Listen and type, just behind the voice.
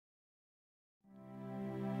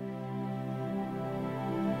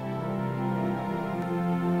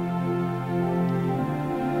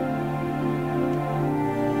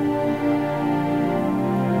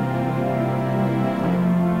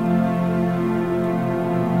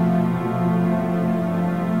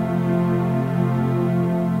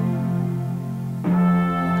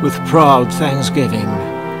with proud thanksgiving,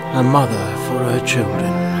 a mother for her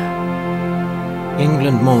children.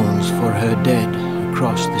 England mourns for her dead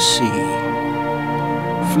across the sea.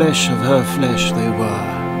 Flesh of her flesh they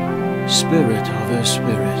were, spirit of her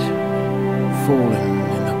spirit, fallen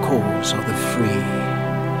in the cause of the free.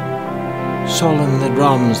 Solemn the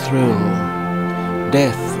drums thrill,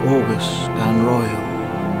 death august and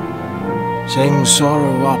royal, sing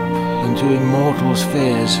sorrow up into immortal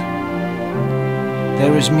spheres.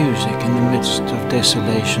 There is music in the midst of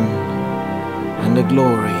desolation, and a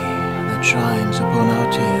glory that shines upon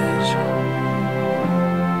our tears.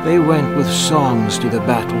 They went with songs to the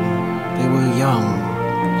battle, they were young,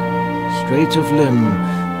 straight of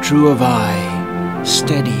limb, true of eye,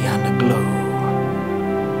 steady and aglow.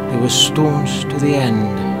 They were staunch to the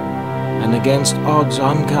end, and against odds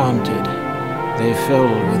uncounted, they fell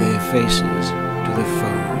with their faces to the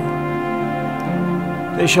foe.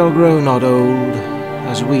 They shall grow not old,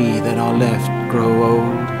 as we that are left grow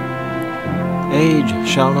old. Age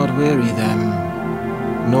shall not weary them,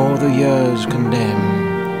 nor the years condemn.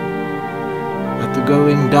 At the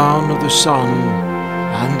going down of the sun,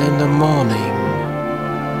 and in the morning,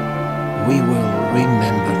 we will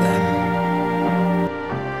remember